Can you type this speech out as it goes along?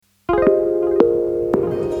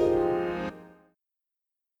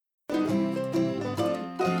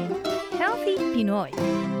Pinoy.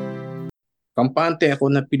 Kampante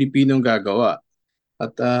ako na Pilipinong gagawa.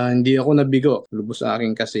 At hindi ako nabigo. Lubos sa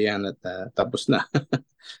aking kasiyahan at tapos na.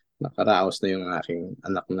 Nakaraos na yung aking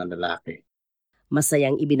anak na lalaki.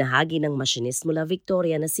 Masayang ibinahagi ng machinist mula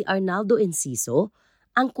Victoria na si Arnaldo Enciso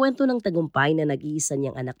ang kwento ng tagumpay na nag-iisa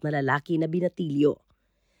niyang anak na lalaki na binatilyo.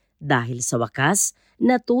 Dahil sa wakas,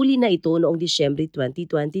 natuli na ito noong Disyembre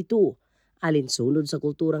 2022, alinsunod sa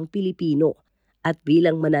kulturang Pilipino at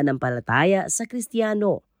bilang mananampalataya sa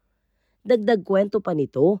Kristiyano. Dagdag kwento pa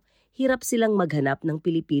nito, hirap silang maghanap ng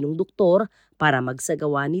Pilipinong doktor para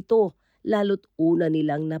magsagawa nito, lalo't una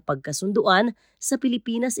nilang napagkasunduan sa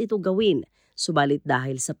Pilipinas ito gawin. Subalit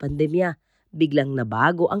dahil sa pandemya, biglang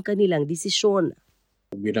nabago ang kanilang desisyon.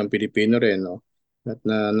 Bilang Pilipino rin, no? At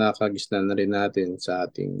nakagisnan na rin natin sa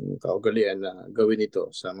ating kaugalian na gawin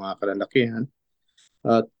ito sa mga kalalakihan.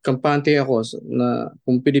 At kampante ako na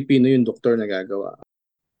kung Pilipino yung doktor na gagawa.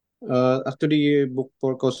 Actually, book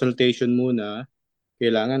for consultation muna.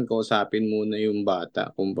 Kailangan kausapin muna yung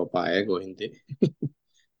bata kung papayag o hindi.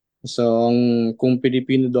 So, kung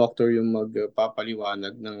Filipino doctor yung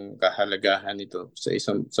magpapaliwanag ng kahalagahan nito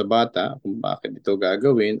sa bata, kung bakit ito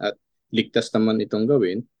gagawin at ligtas naman itong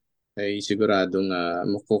gawin, ay siguradong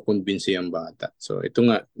makukumbinsi ang bata. So, ito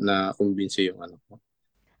nga na kumbinsi yung anak ko.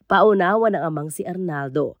 Paunawa ng amang si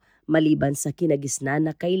Arnaldo, maliban sa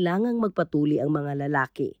kinagisnan na kailangang magpatuli ang mga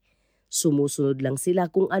lalaki. Sumusunod lang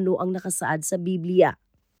sila kung ano ang nakasaad sa Biblia.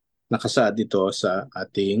 Nakasaad ito sa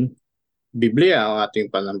ating Biblia, ang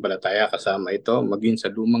ating pananampalataya, kasama ito maging sa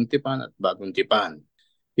lumang tipan at bagong tipan.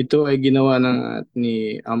 Ito ay ginawa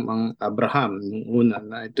ni Amang Abraham nung una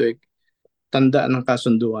na ito ay tanda ng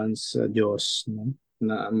kasunduan sa Diyos, no?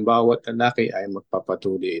 Na ang bawat lalaki ay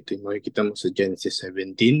magpapatuli. Ito yung makikita mo sa Genesis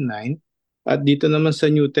 17:9. At dito naman sa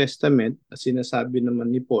New Testament, sinasabi naman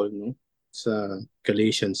ni Paul, no, sa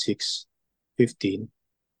Galatians 6:15,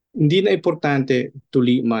 hindi na importante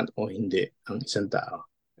tuli man o hindi ang isang tao.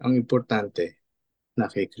 Ang importante na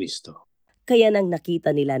kay Kristo. Kaya nang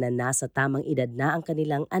nakita nila na nasa tamang edad na ang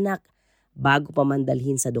kanilang anak, bago pa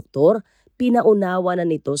mandalhin sa doktor, pinaunawa na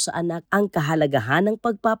nito sa anak ang kahalagahan ng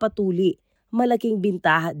pagpapatuli. Malaking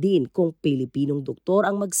bintaha din kung Pilipinong doktor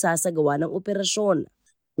ang magsasagawa ng operasyon.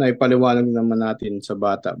 Naipaliwanag naman natin sa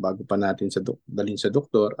bata bago pa natin dalhin sa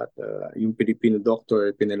doktor at yung Pilipino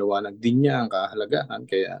doctor, pinaliwanag din niya ang kahalagahan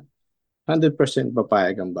kaya 100%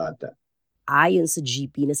 papayag ang bata. Ayon sa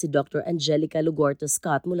GP na si Dr. Angelica Lugorta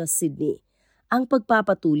Scott mula Sydney, ang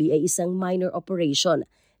pagpapatuli ay isang minor operation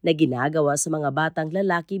na ginagawa sa mga batang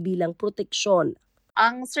lalaki bilang proteksyon.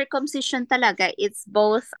 Ang circumcision talaga, it's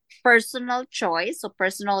both personal choice, so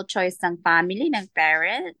personal choice ng family, ng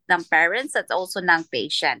parents at also ng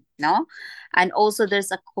patient, no? And also there's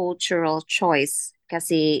a cultural choice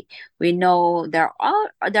kasi we know there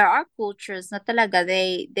are cultures na talaga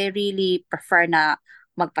they really prefer na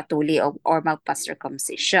magpatuli or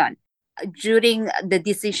magpa-circumcision. During the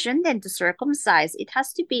decision then to circumcise, it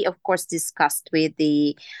has to be, of course, discussed with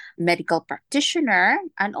the medical practitioner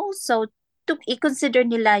and also to i-consider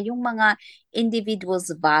nila yung mga individuals'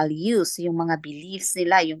 values, yung mga beliefs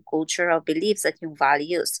nila, yung cultural beliefs at yung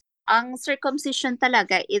values. Ang circumcision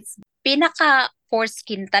talaga, it's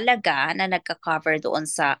pinaka-foreskin talaga na nagka-cover doon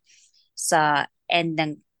sa end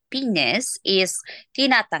ng penis is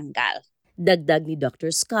tinatanggal. Dagdag ni Dr.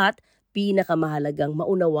 Scott, pinakamahalagang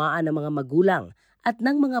maunawaan ng mga magulang at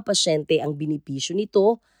ng mga pasyente ang benepisyo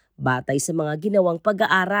nito batay sa mga ginawang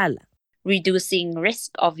pag-aaral. Reducing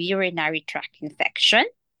risk of urinary tract infection,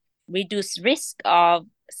 reduce risk of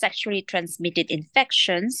sexually transmitted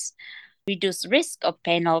infections, reduce risk of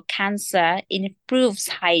penile cancer, improves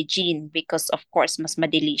hygiene because of course mas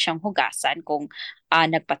madali siyang hugasan kung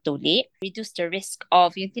nagpatuli. Reduce the risk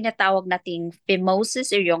of yung tinatawag nating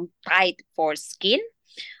phimosis or yung tight foreskin.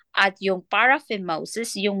 At yung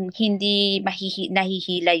paraphimosis, yung hindi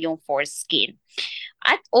nahihila yung foreskin.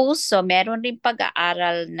 At also, meron rin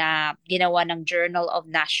pag-aaral na ginawa ng Journal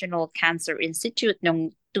of National Cancer Institute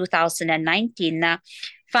noong 2019 na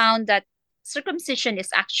found that circumcision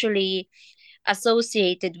is actually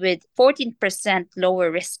associated with 14%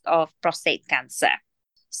 lower risk of prostate cancer.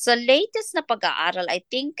 Sa latest na pag-aaral, I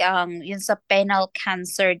think yun sa penile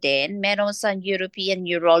cancer din, meron sa European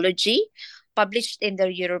Urology, published in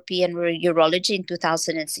the European Urology in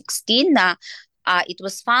 2016 na it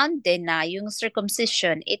was found din na yung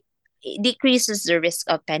circumcision, it decreases the risk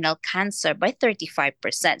of penile cancer by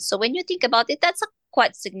 35%. So when you think about it, that's a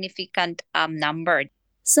quite significant number.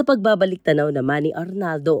 Sa pagbabalik tanaw naman ni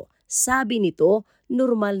Arnaldo, sabi nito,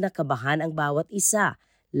 normal na kabahan ang bawat isa,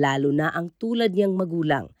 lalo na ang tulad niyang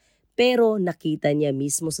magulang. Pero nakita niya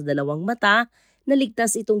mismo sa dalawang mata na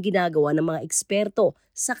ligtas itong ginagawa ng mga eksperto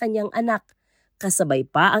sa kanyang anak, kasabay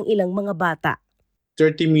pa ang ilang mga bata.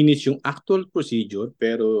 30 minutes yung actual procedure,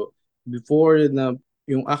 pero before na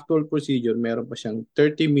yung actual procedure, meron pa siyang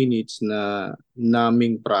 30 minutes na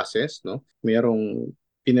numbing process, no? Merong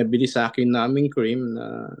pinabili sa akin numbing cream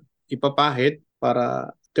na ipapahid para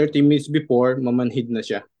 30 minutes before mamanhid na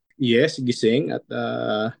siya. Yes, gising at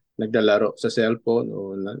naglalaro sa cellphone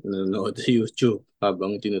o nanonood sa YouTube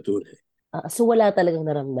habang tinutuloy. So wala talagang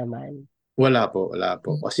naramdaman? Wala po.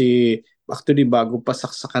 Kasi actually bago pa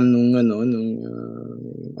saksakan nung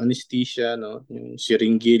anesthesia, no, yung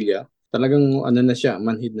syringilla, talagang na siya,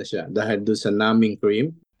 manhid na siya dahil doon sa numbing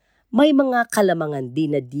cream. May mga kalamangan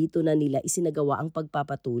din na dito na nila isinagawa ang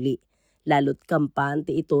pagpapatuli, lalo't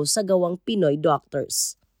kampante ito sa gawang Pinoy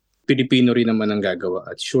doctors. Pilipino rin naman ang gagawa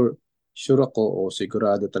at sure ako o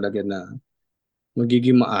sigurado talaga na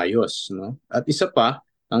magiging maayos, no? At isa pa,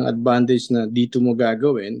 ang advantage na dito mo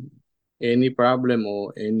gagawin, any problem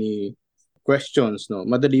o any questions, no,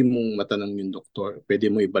 madali mong matanong yung doktor. Pwede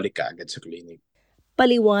mo ibalik agad sa clinic.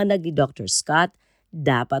 Paliwanag ni Dr. Scott,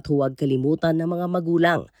 dapat huwag kalimutan ng mga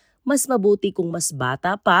magulang. Mas mabuti kung mas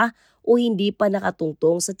bata pa o hindi pa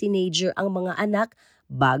nakatungtong sa teenager ang mga anak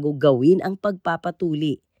bago gawin ang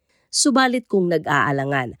pagpapatuli. Subalit kung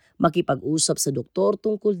nag-aalangan, makipag-usap sa doktor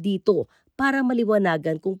tungkol dito para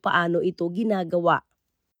maliwanagan kung paano ito ginagawa.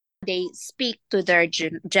 They speak to their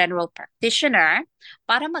general practitioner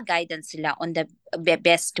para mag-guidance sila on the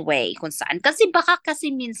best way kung saan. Kasi baka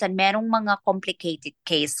kasi minsan merong mga complicated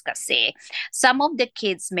case kasi. Some of the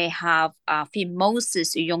kids may have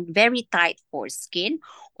phimosis, yung very tight foreskin,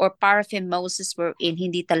 or paraphimosis wherein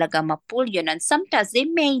hindi talaga ma-pull yun. And sometimes they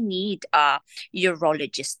may need a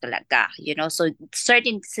urologist talaga. So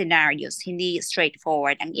certain scenarios, hindi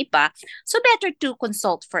straightforward ang iba. So better to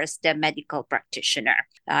consult first the medical practitioner.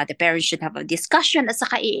 The parents should have a discussion at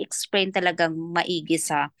saka i-explain talagang maigi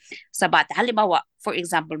sa bata. Halimbawa, for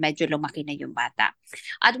example, medyo lumaki na yung bata.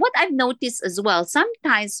 At what I've noticed as well,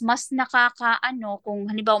 sometimes mas kung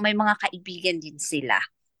halimbawa may mga kaibigan din sila.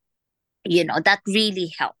 That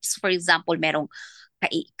really helps. For example, merong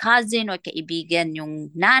cousin or kaibigan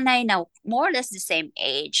yung nanay na more or less the same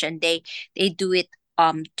age and they do it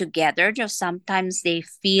together. Just sometimes they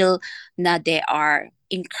feel na they are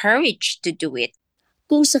encouraged to do it.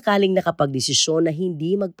 Kung sakaling nakapagdesisyon na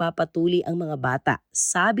hindi magpapatuli ang mga bata,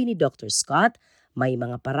 sabi ni Dr. Scott, may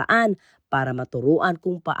mga paraan para maturuan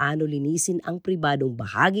kung paano linisin ang pribadong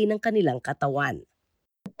bahagi ng kanilang katawan.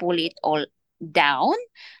 Pull it all down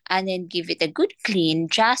and then give it a good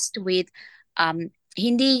clean just with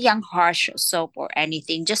hindi yung harsh soap or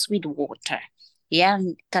anything, just with water.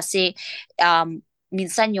 Yan, kasi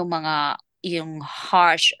minsan yung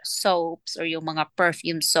harsh soaps or yung mga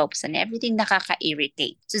perfume soaps and everything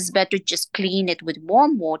nakaka-irritate. So it's better just clean it with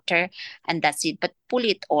warm water and that's it. But pull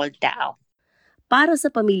it all down. Para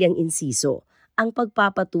sa pamilyang Enciso, ang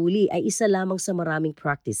pagpapatuli ay isa lamang sa maraming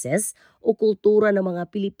practices o kultura ng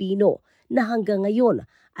mga Pilipino na hanggang ngayon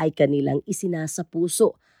ay kanilang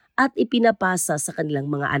isinasapuso at ipinapasa sa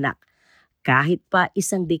kanilang mga anak, kahit pa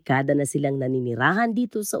 1 dekada na silang naninirahan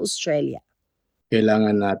dito sa Australia.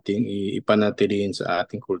 Kailangan nating ipanatilihin sa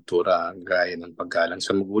ating kultura gaya ng paggalang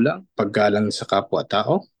sa magulang, paggalang sa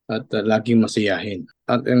kapwa-tao, at laging masiyahin.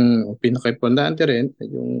 At ang pinaka-importante rin ay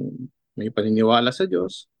yung may paniniwala sa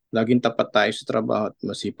Diyos, laging tapat tayo sa trabaho at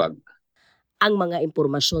masipag. Ang mga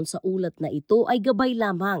impormasyon sa ulat na ito ay gabay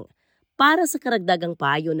lamang. Para sa karagdagang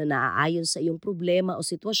payo na naaayon sa iyong problema o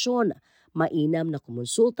sitwasyon, mainam na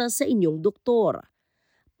kumonsulta sa inyong doktor.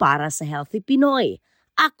 Para sa Healthy Pinoy,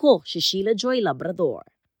 ako si Sheila Joy Labrador.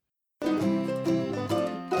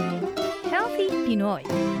 Healthy Pinoy